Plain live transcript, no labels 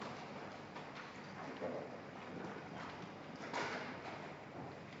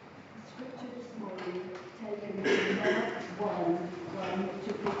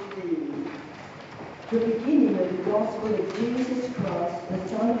the beginning of the gospel of Jesus Christ, the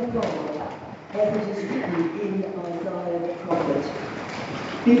Son of God, as it is written in Isaiah the prophet.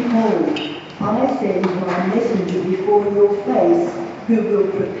 Behold, I send my messenger before your face, who will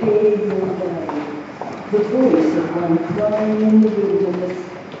prepare your way. The voice of one crying in the wilderness,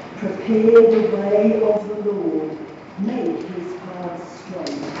 prepare the way of the Lord, make his paths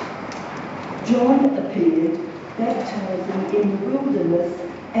straight. John appeared, baptizing in the wilderness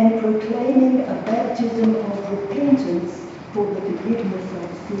and proclaiming a baptism of repentance for the forgiveness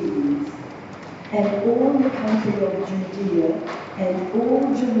of sins. And all the country of Judea and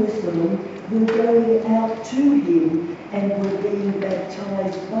all Jerusalem were going out to him and were being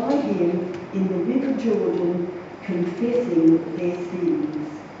baptized by him in the river Jordan, confessing their sins.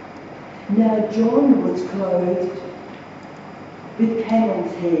 Now John was clothed with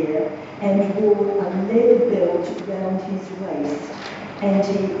camel's hair and wore a leather belt round his waist, and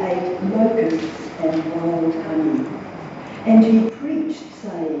he ate locusts and wild honey. And he preached,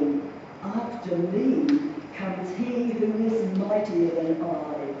 saying, After me comes he who is mightier than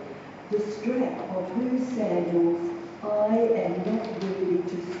I, the strap of whose sandals I am not worthy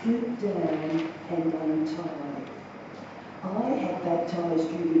to stoop down and untie. I have baptized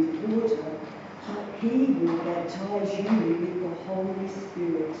you with water, but he will baptize you with the Holy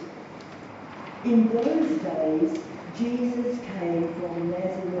Spirit. In those days, Jesus came from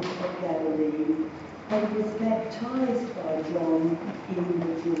Nazareth of Galilee and was baptized by John in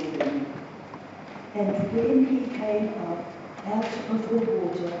the Jordan. And when he came up out of the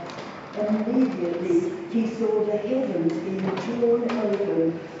water, immediately he saw the heavens being torn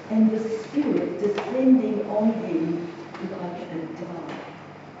open and the Spirit descending on him like a dove.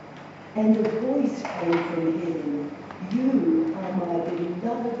 And a voice came from heaven, You are my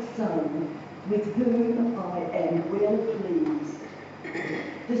beloved Son, with whom I am well pleased.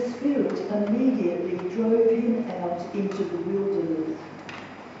 The Spirit immediately drove him out into the wilderness.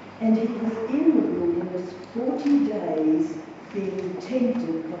 And he was in the wilderness 40 days, being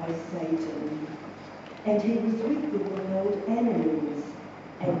tempted by Satan. And he was with the wild animals,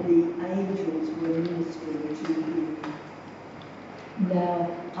 and the angels were ministering to him. Now,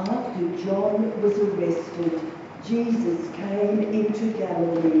 after John was arrested, Jesus came into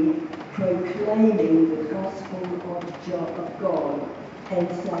Galilee, proclaiming the gospel of God, and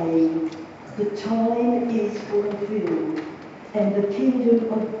saying, The time is fulfilled, and the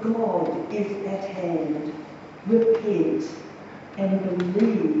kingdom of God is at hand. Repent and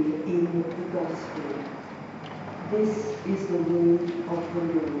believe in the gospel. This is the word of the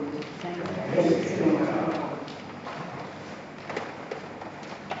Lord. Thanks be to God.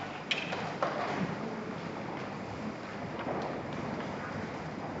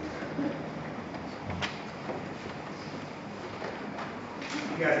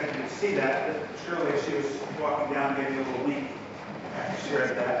 You guys didn't see that, but Shirley, as she was walking down, gave me a little wink after she read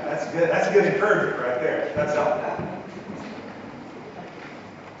that. That's good. That's a good encouragement right there. That's helpful.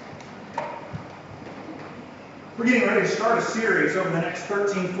 We're getting ready to start a series over the next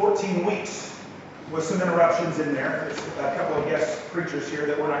 13, 14 weeks with some interruptions in there. There's a couple of guest preachers here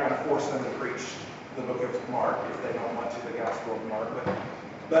that we're not going to force them to preach the book of Mark if they don't want to, the Gospel of Mark.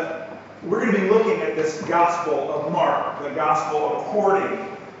 But we're going to be looking at this Gospel of Mark, the Gospel according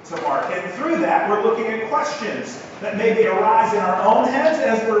to Mark. And through that, we're looking at questions that maybe arise in our own heads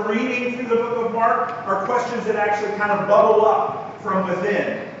as we're reading through the book of Mark, or questions that actually kind of bubble up from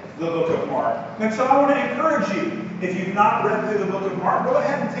within the book of Mark. And so I want to encourage you, if you've not read through the book of Mark, go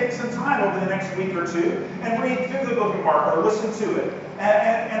ahead and take some time over the next week or two and read through the book of Mark or listen to it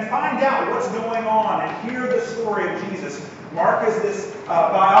and find out what's going on and hear the story of Jesus. Mark is this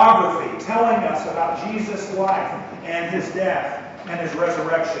biography telling us about Jesus' life and his death and his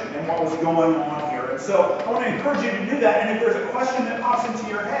resurrection and what was going on here. And so I want to encourage you to do that. And if there's a question that pops into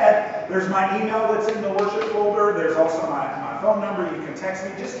your head, there's my email that's in the worship folder. There's also my phone number. You can text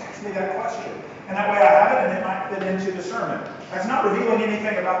me. Just text me that question. And that way I have it and it might fit into the sermon. That's not revealing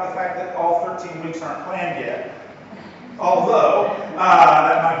anything about the fact that all 13 weeks aren't planned yet. Although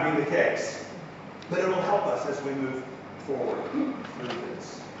that might be the case. But it will help us as we move forward through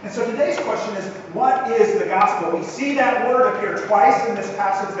this. And so today's question is, what is the gospel? We see that word appear twice in this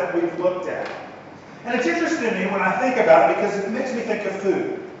passage that we've looked at. And it's interesting to me when I think about it because it makes me think of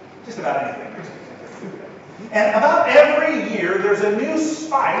food. Just about anything makes me think of food. And about every year, there's a new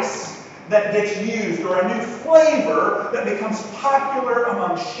spice that gets used or a new flavor that becomes popular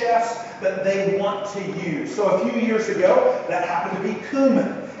among chefs that they want to use. So a few years ago, that happened to be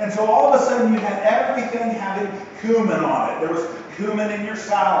cumin. And so all of a sudden you had everything having cumin on it. There was cumin in your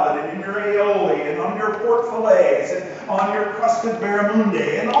salad and in your aioli and on your pork fillets and on your crusted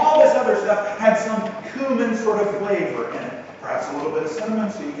barramundi, and all this other stuff had some cumin sort of flavor in it. Perhaps a little bit of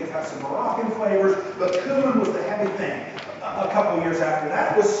cinnamon so you could have some Moroccan flavors, but cumin was the heavy thing. A couple of years after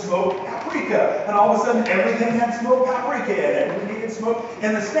that was smoked paprika, and all of a sudden everything had smoked paprika in it. We needed smoke.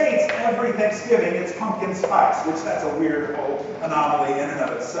 In the States, every Thanksgiving it's pumpkin spice, which that's a weird old anomaly in and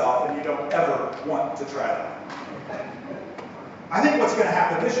of itself, and you don't ever want to try that. I think what's going to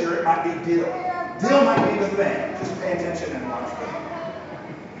happen this year, it might be dill. Dill might be the thing. Just pay attention and watch for it.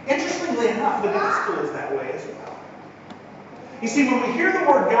 Interestingly enough, the gospel is that way as well. You see, when we hear the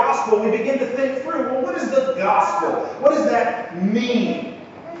word gospel, we begin to think through, well, what is the gospel? What does that mean?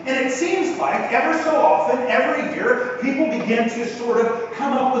 And it seems like ever so often, every year, people begin to sort of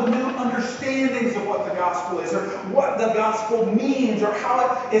come up with new understandings of what the gospel is, or what the gospel means, or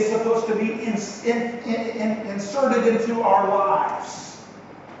how it is supposed to be inserted into our lives.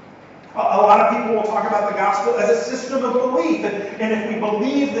 A lot of people will talk about the gospel as a system of belief, and if we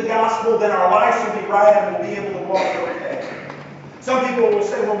believe the gospel, then our lives will be right and we'll be able to walk every day. Some people will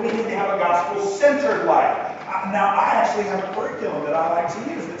say, well, we need to have a gospel-centered life. Now, I actually have a curriculum that I like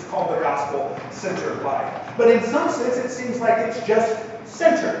to use that's called the gospel-centered life. But in some sense, it seems like it's just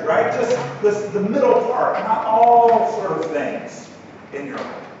centered, right? Just the middle part, not all sort of things in your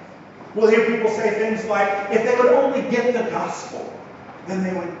life. We'll hear people say things like, if they would only get the gospel, then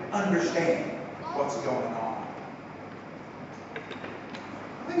they would understand what's going on.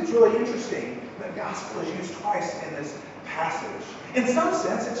 I think it's really interesting that gospel is used twice in this passage. In some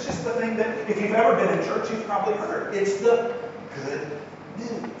sense, it's just the thing that, if you've ever been in church, you've probably heard. It's the good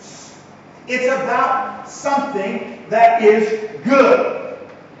news. It's about something that is good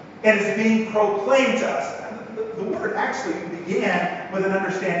and is being proclaimed to us. The word actually began with an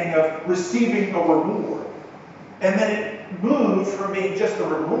understanding of receiving a reward. And then it moved from being just the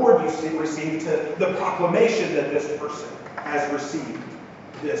reward you received to the proclamation that this person has received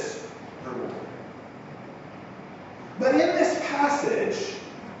this reward. But in this passage,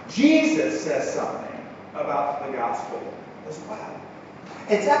 Jesus says something about the gospel as well.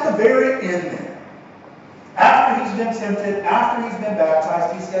 It's at the very end there. After he's been tempted, after he's been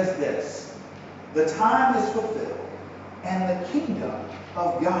baptized, he says this: the time is fulfilled, and the kingdom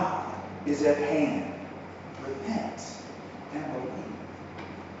of God is at hand. Repent and believe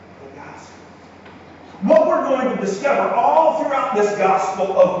the gospel. What we're going to discover all throughout this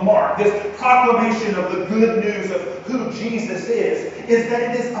Gospel of Mark, this proclamation of the good news of who Jesus is that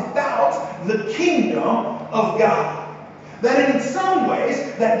it is about the kingdom of God. That in some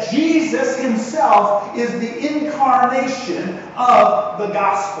ways, that Jesus himself is the incarnation of the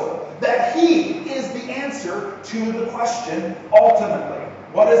gospel. That he is the answer to the question, ultimately.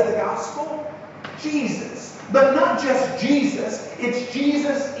 What is the gospel? Jesus. But not just Jesus, it's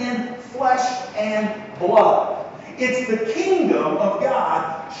Jesus in flesh and blood. It's the kingdom of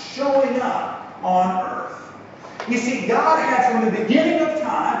God showing up on earth. You see, God had from the beginning of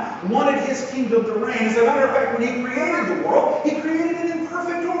time wanted his kingdom to reign. As a matter of fact, when he created the world, he created it in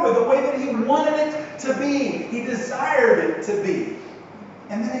perfect order, the way that he wanted it to be. He desired it to be.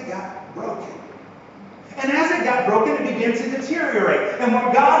 And then it got broken. And as it got broken, it began to deteriorate. And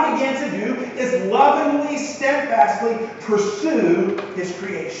what God began to do is lovingly, steadfastly pursue his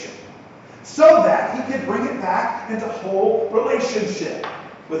creation, so that he could bring it back into whole relationship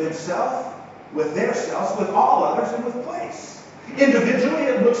with himself, with their selves, with all others, and with place. Individually,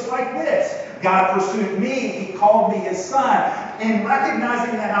 it looks like this. God pursued me. He called me his son. In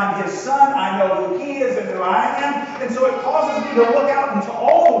recognizing that I'm his son, I know who he is and who I am. And so it causes me to look out into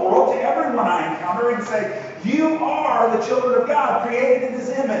all the world, to everyone I encounter, and say, you are the children of God, created in his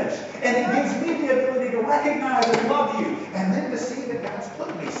image. And it gives me the ability to recognize and love you. And then to see that God's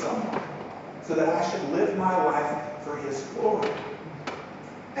put me somewhere, so that I should live my life for his glory.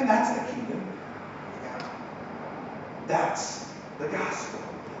 And that's the kingdom of God. That's the gospel.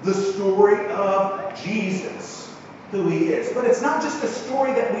 The story of Jesus, who he is. But it's not just a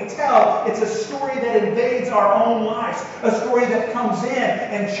story that we tell. It's a story that invades our own lives. A story that comes in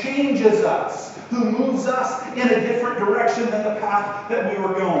and changes us. Who moves us in a different direction than the path that we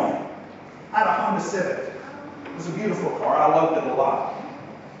were going. I had a Honda Civic. It was a beautiful car. I loved it a lot.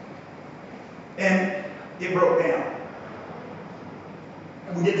 And it broke down.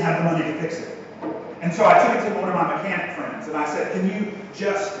 And we didn't have the money to fix it. And so I took it to one of my mechanic friends, and I said, can you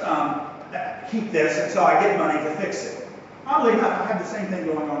just keep this until I get money to fix it? Oddly enough, I have the same thing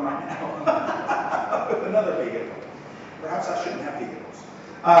going on right now with another vehicle. Perhaps I shouldn't have vehicles.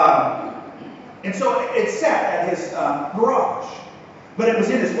 And so it sat at his garage. but it was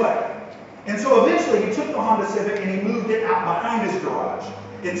in his way. And so eventually he took the Honda Civic and he moved it out behind his garage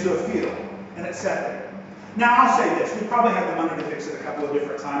into a field, and it sat there. Now I'll say this, we probably had the money to fix it a couple of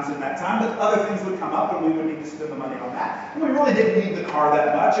different times in that time, but other things would come up and we would need to spend the money on that. And we really didn't need the car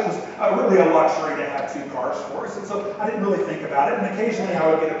that much. It was really a luxury to have 2 cars for us, and so I didn't really think about it. And occasionally I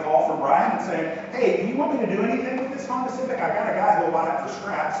would get a call from Brian and saying, hey, do you want me to do anything with this Honda Civic? I got a guy who will buy it for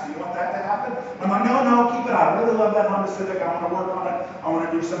scraps. Do you want that to happen? I'm like, no, keep it. I really love that Honda Civic. I want to work on it. I want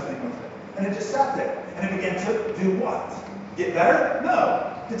to do something with it. And it just sat there. And it began to do what? Get better?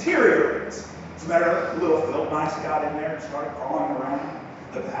 No. Deteriorate. As a matter of little field mice got in there and started crawling around.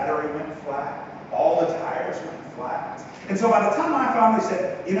 The battery went flat. All the tires went flat. And so by the time I finally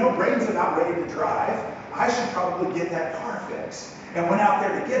said, Braden's about ready to drive, I should probably get that car fixed. And went out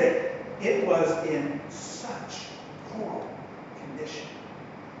there to get it. It was in such poor condition.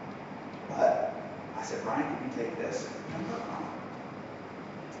 But I said, Brian, can you take this and work on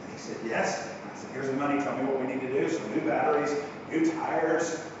it? And he said, yes. I said, here's the money. Tell me what we need to do. Some new batteries, new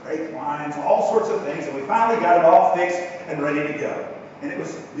tires, brake lines, all sorts of things. And we finally got it all fixed and ready to go. And it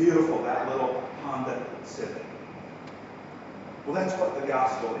was beautiful, that little Honda Civic. Well, that's what the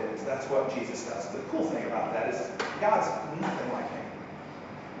gospel is. That's what Jesus does. The cool thing about that is God's nothing like him,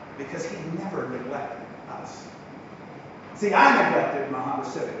 because he never neglected us. See, I neglected my Honda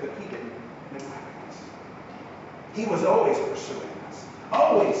Civic, but he didn't neglect us. He was always pursuing us,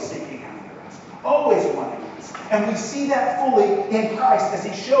 always seeking after us, always wanting us. And we see that fully in Christ as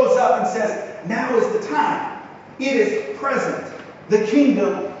he shows up and says, now is the time. It is present. The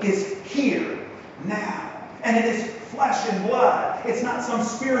kingdom is here now. And it is flesh and blood. It's not some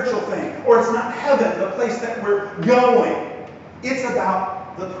spiritual thing, or it's not heaven, the place that we're going. It's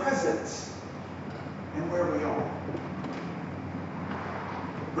about the presence and where we are.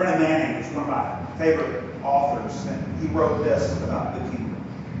 Brennan Manning is one of my favorite authors, and he wrote this about the kingdom.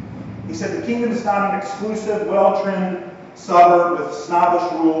 He said, the kingdom is not an exclusive, well-trimmed suburb with snobbish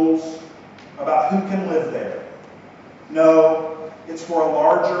rules about who can live there. No, it's for a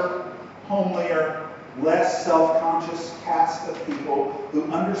larger, homelier, less self-conscious cast of people who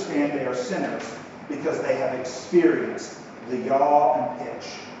understand they are sinners because they have experienced the yaw and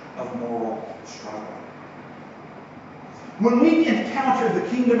pitch of moral struggle. When we encounter the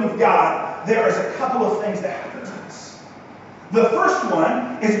kingdom of God, there is a couple of things that happen to us. The first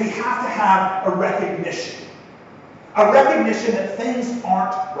one is we have to have a recognition. A recognition that things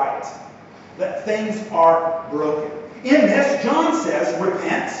aren't right. That things are broken. In this, John says,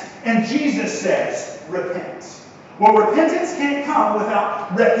 repent, and Jesus says, repent. Well, repentance can't come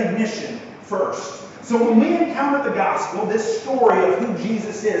without recognition first. So when we encounter the gospel, this story of who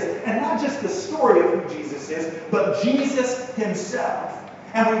Jesus is, and not just the story of who Jesus is, but Jesus himself,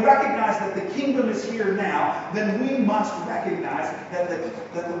 and we recognize that the kingdom is here now, then we must recognize that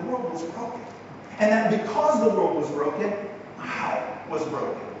the world was broken. And that because the world was broken, I was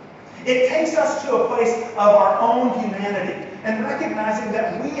broken. It takes us to a place of our own humanity and recognizing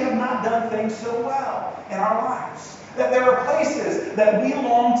that we have not done things so well in our lives. That there are places that we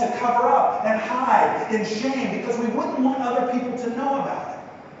long to cover up and hide in shame because we wouldn't want other people to know about it.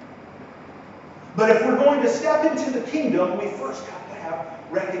 But if we're going to step into the kingdom, we first have to have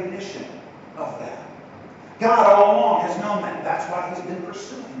recognition of that. God all along has known that. That's why he's been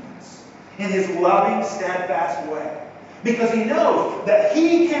pursuing us in his loving, steadfast way. Because he knows that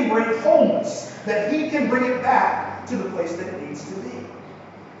he can bring wholeness, that he can bring it back to the place that it needs to be.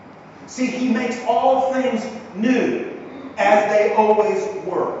 See, he makes all things new as they always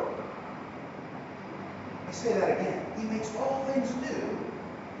were. I say that again. He makes all things new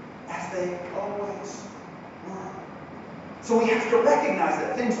as they always were. So we have to recognize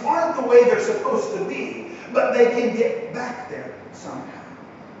that things aren't the way they're supposed to be, but they can get back there somehow.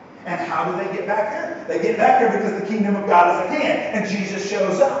 And how do they get back there? They get back there because the kingdom of God is at hand, and Jesus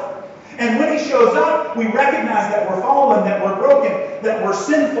shows up. And when he shows up, we recognize that we're fallen, that we're broken, that we're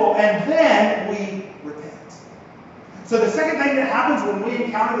sinful, and then we repent. So the second thing that happens when we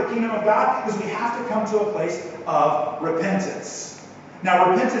encounter the kingdom of God is we have to come to a place of repentance.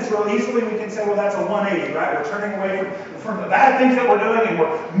 Now, repentance, real easily, we can say, well, that's a 180, right? We're turning away from the bad things that we're doing, and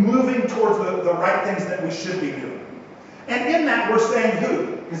we're moving towards the right things that we should be doing. And in that, we're saying,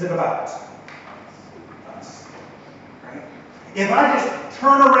 who is it about? Us. Right? If I just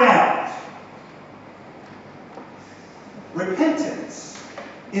turn around, repentance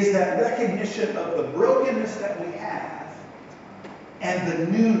is that recognition of the brokenness that we have and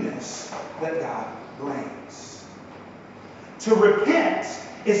the newness that God brings. To repent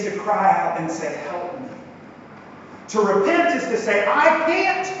is to cry out and say, help me. To repent is to say, I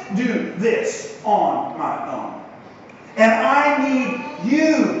can't do this on my own. And I need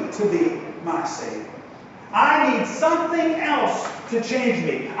you to be my Savior. I need something else to change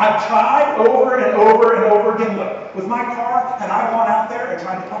me. I've tried over and over and over again. Look, with my car, had I gone out there and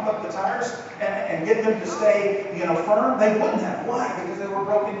tried to pump up the tires and get them to stay, firm, they wouldn't have. Why? Because they were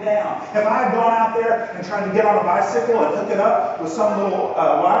broken down. If I had gone out there and tried to get on a bicycle and hook it up with some little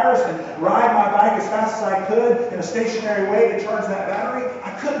wires and ride my bike as fast as I could in a stationary way to charge that battery,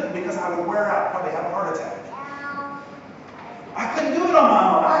 I couldn't because I would wear out, probably have a heart attack. I couldn't do it on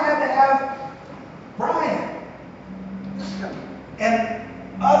my own. I had to have Brian and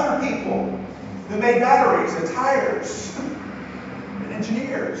other people who made batteries and tires and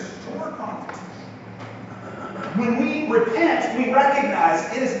engineers to work on it. When we repent, we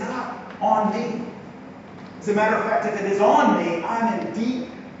recognize it is not on me. As a matter of fact, if it is on me, I'm in deep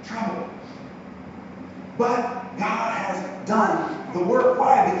trouble. But God has done the work.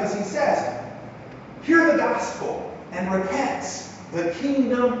 Why? Because He says, hear the gospel and repent. The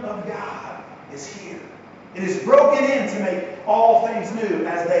kingdom of God is here. It is broken in to make all things new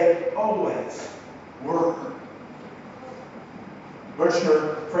as they always were.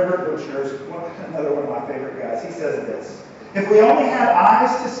 Frederick Buechner is another one of my favorite guys. He says this: if we only had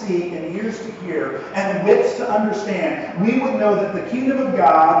eyes to see and ears to hear and wits to understand, we would know that the kingdom of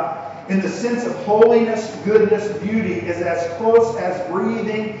God, in the sense of holiness, goodness, beauty, is as close as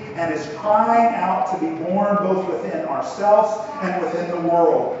breathing and is crying out to be born both within ourselves and within the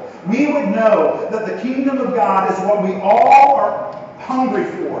world. We would know that the kingdom of God is what we all are hungry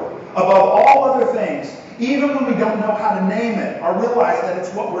for, above all other things, even when we don't know how to name it or realize that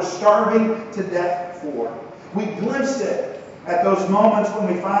it's what we're starving to death for. We glimpse it at those moments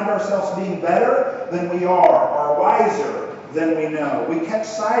when we find ourselves being better than we are, or wiser than we know. We catch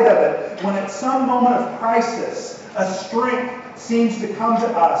sight of it when at some moment of crisis, a strength seems to come to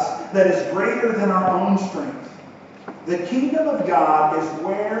us that is greater than our own strength. The kingdom of God is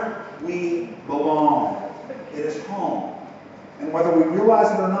where we belong. It is home. And whether we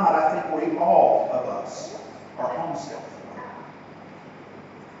realize it or not, I think all of us are homesick.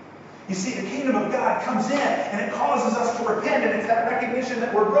 You see, the kingdom of God comes in and it causes us to repent, and it's that recognition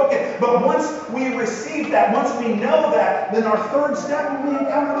that we're broken. But once we receive that, once we know that, then our third step when we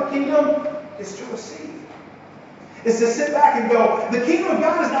encounter the kingdom is to receive. Is to sit back and go, the kingdom of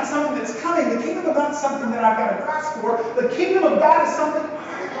God is not something that's coming. The kingdom of God is something that I've got to grasp for. The kingdom of God is something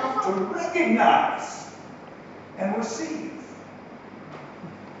I have to recognize and receive.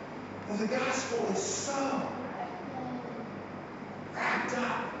 The gospel is so wrapped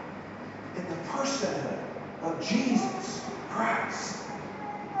up in the personhood of Jesus Christ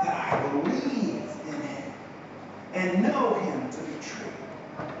that I believe in Him and know Him to be true.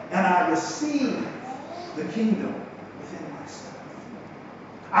 And I receive the kingdom within myself.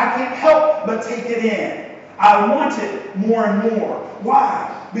 I can't help but take it in. I want it more and more.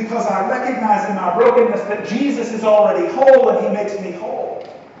 Why? Because I recognize in my brokenness that Jesus is already whole and He makes me whole.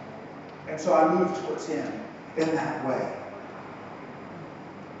 And so I move towards Him in that way.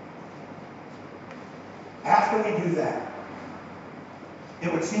 After we do that,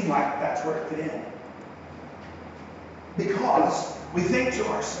 it would seem like that's where it could end. Because we think to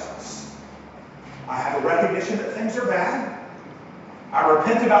ourselves, I have a recognition that things are bad. I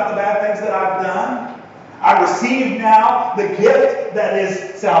repent about the bad things that I've done. I receive now the gift that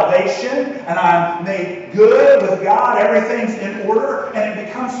is salvation, and I'm made good with God. Everything's in order, and it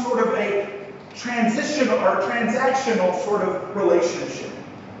becomes sort of a transitional or transactional sort of relationship.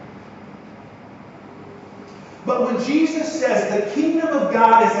 But when Jesus says the kingdom of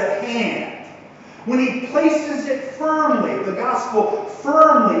God is at hand, when He places it firmly, the gospel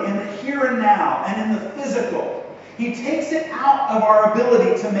firmly in the here and now and in the physical, He takes it out of our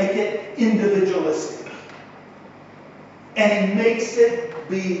ability to make it individualistic. And He makes it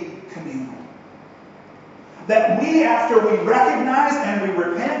be communal. That we, after we recognize and we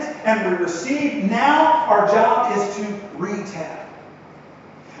repent and we receive, now our job is to retell.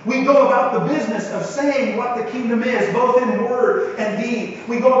 We go about the business of saying what the kingdom is, both in word and deed.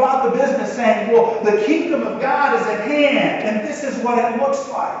 We go about the business saying, well, the kingdom of God is at hand, and this is what it looks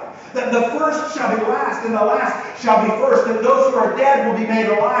like. That the first shall be last, and the last shall be first. That those who are dead will be made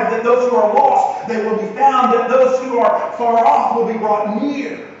alive. That those who are lost, they will be found. That those who are far off will be brought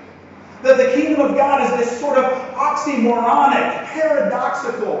near. That the kingdom of God is this sort of oxymoronic,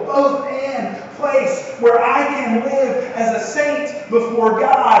 paradoxical, both and place where I can live as a saint before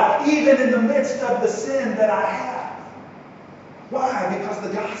God, even in the midst of the sin that I have. Why? Because the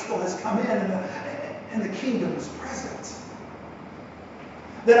gospel has come in and the kingdom is present.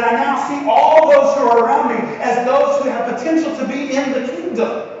 That I now see all those who are around me as those who have potential to be in the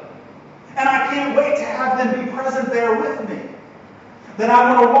kingdom. And I can't wait to have them be present there with me. That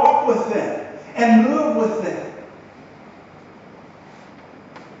I want to walk with them and move with them.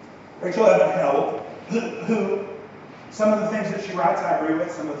 Rachel Edmond Held, who some of the things that she writes I agree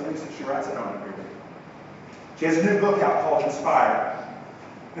with, some of the things that she writes I don't agree with. She has a new book out called Inspired.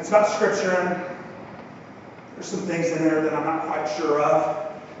 And it's about Scripture, and there's some things in there that I'm not quite sure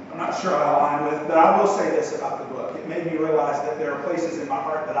of. I'm not sure I align with, but I will say this about the book. It made me realize that there are places in my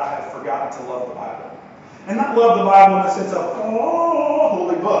heart that I have forgotten to love the Bible. And not love the Bible in the sense of, oh,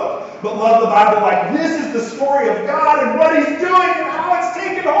 holy book, but love the Bible like this is the story of God and what He's doing and how it's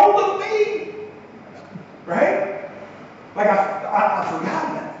taken hold of me. Right? Like I've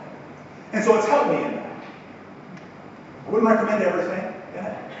forgotten it. And so it's helped me in that. I wouldn't recommend everything in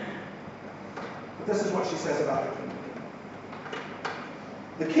it. But this is what she says about the kingdom.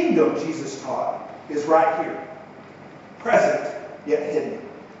 The kingdom, Jesus taught, is right here. Present, yet hidden.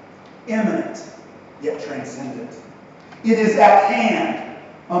 Imminent, yet transcendent. It is at hand,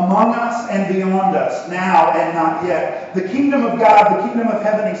 among us and beyond us, now and not yet. The kingdom of God, the kingdom of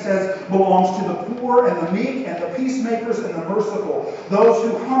heaven, he says, belongs to the poor and the meek and the peacemakers and the merciful, those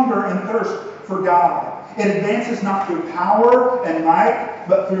who hunger and thirst for God. It advances not through power and might,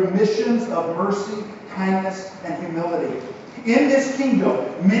 but through missions of mercy, kindness, and humility. In this kingdom,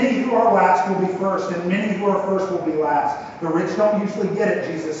 many who are last will be first, and many who are first will be last. The rich don't usually get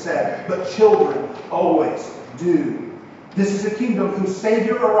it, Jesus said, but children always do. This is a kingdom whose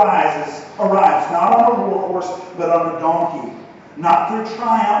Savior arrives not on a war horse, but on a donkey. Not through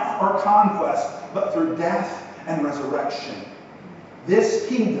triumph or conquest, but through death and resurrection. This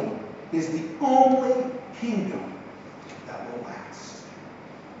kingdom is the only kingdom that will last.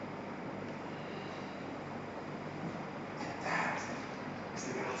 And that is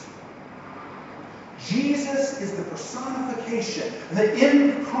the gospel. Jesus is the personification, the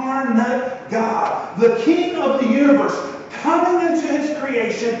incarnate God, the King of the universe, coming into His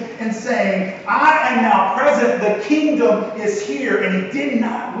creation and saying, I am now present, the kingdom is here, and He did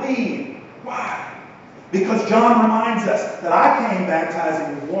not leave. Why? Because John reminds us that I came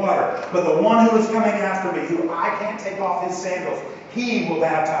baptizing with water, but the one who is coming after me, who I can't take off his sandals, He will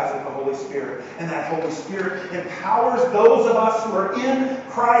baptize with the Holy Spirit. And that Holy Spirit empowers those of us who are in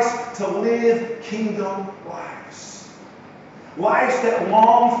Christ to live kingdom lives. Lives that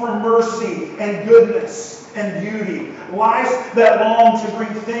long for mercy and goodness and beauty. Lives that long to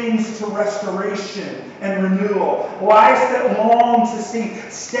bring things to restoration and renewal. Lives that long to see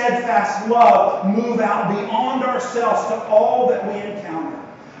steadfast love move out beyond ourselves to all that we encounter.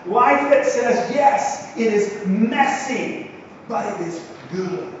 Life that says, yes, it is messy, but it is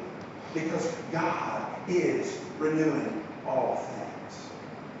good. Because God is renewing all things.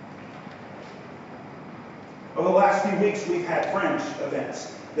 Over the last few weeks, we've had Fringe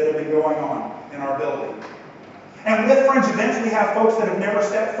events that have been going on in our building. And with Fringe events, we have folks that have never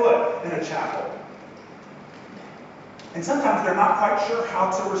stepped foot in a chapel. And sometimes they're not quite sure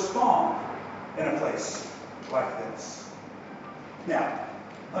how to respond in a place like this. Now,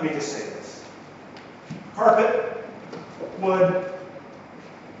 let me just say this. Carpet, wood,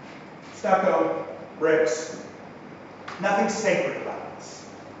 stucco, bricks, nothing sacred about this.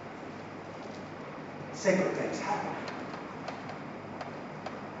 Sacred things happen.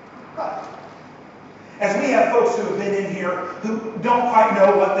 But as we have folks who have been in here who don't quite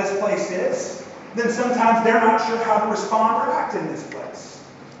know what this place is, then sometimes they're not sure how to respond or act in this place.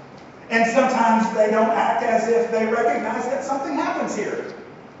 And sometimes they don't act as if they recognize that something happens here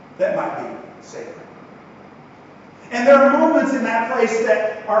that might be sacred. And there are moments in that place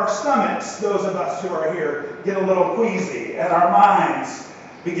that our stomachs, those of us who are here, get a little queasy, and our minds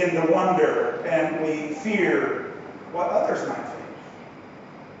begin to wonder, and we fear what others might think.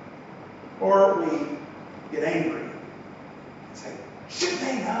 Or we get angry and say, should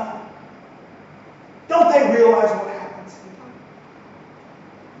they know? Don't they realize what happens here?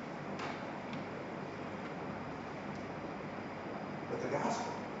 But the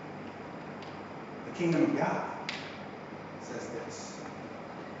gospel, the kingdom of God, says this.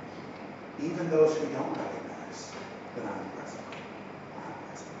 Even those who don't recognize that I'm present.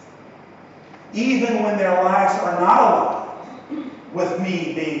 Even when their lives are not aligned with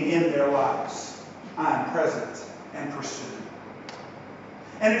me being in their lives, I am present and pursuing.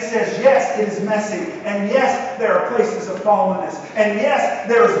 And it says, yes, it is messy. And yes, there are places of fallenness. And yes,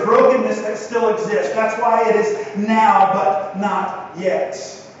 there is brokenness that still exists. That's why it is now, but not yet.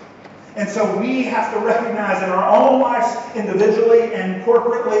 And so we have to recognize in our own lives, individually and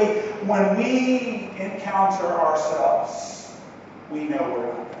corporately, when we encounter ourselves, we know we're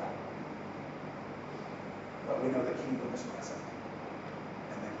not God. But we know the kingdom is present.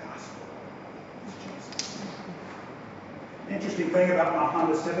 And the gospel The interesting thing about my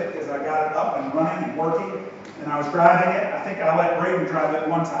Honda Civic is I got it up and running and working, and I was driving it. I think I let Braden drive it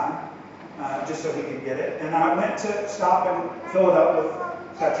one time, just so he could get it. And I went to stop and fill it up with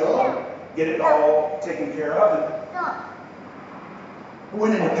petrol and get it all taken care of. And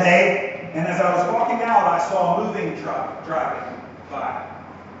went in to pay, and as I was walking out, I saw a moving truck driving by.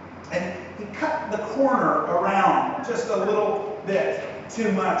 And he cut the corner around just a little bit too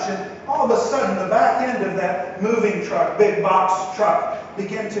much, and all of a sudden the back end of that moving truck, big box truck,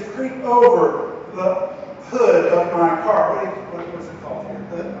 began to creep over the hood of my car. What was it called here?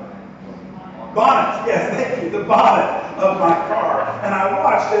 Hood? Bonnet. Yes, thank you. The bonnet of my car. And I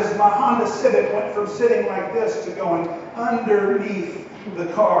watched as my Honda Civic went from sitting like this to going underneath the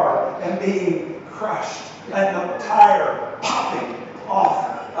car and being crushed, and the tire popping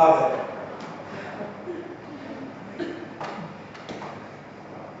off of it.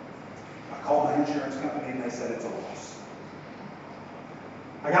 I called my insurance company and they said it's a loss.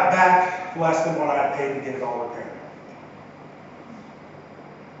 I got back less than what I had paid to get it all repaired.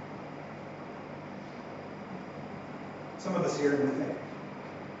 Some of us here do think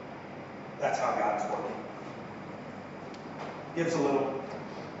that's how God's working. Gives a little,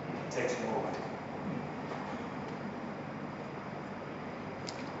 takes more away.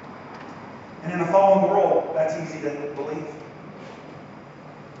 And in a fallen world, that's easy to believe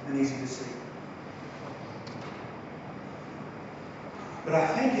and easy to see. But I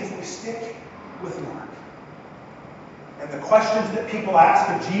think if we stick with Mark, and the questions that people ask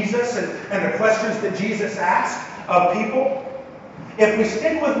of Jesus, and the questions that Jesus asked of people, if we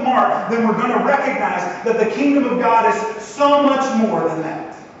stick with Mark, then we're going to recognize that the kingdom of God is so much more than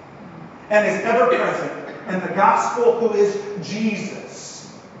that, and is ever present. And the gospel, who is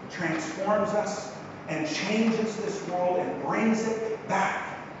Jesus, transforms us and changes this world and brings it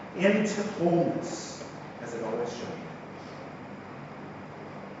back into wholeness, as it always should.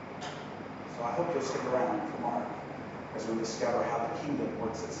 So I hope you'll stick around for Mark as we discover how the kingdom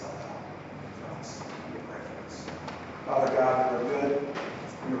works itself out for us. We pray for us. Father God, you are good.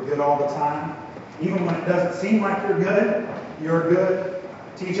 You are good all the time. Even when it doesn't seem like you're good.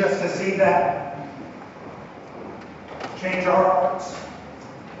 Teach us to see that. Change our hearts.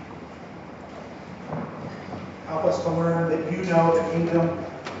 Help us to learn that you know the kingdom.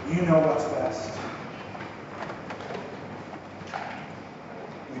 You know what's best.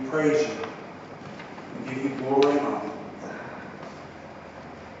 We praise you. We give you glory and honor.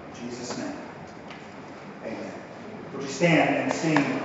 In Jesus' name. Amen. Would you stand and sing?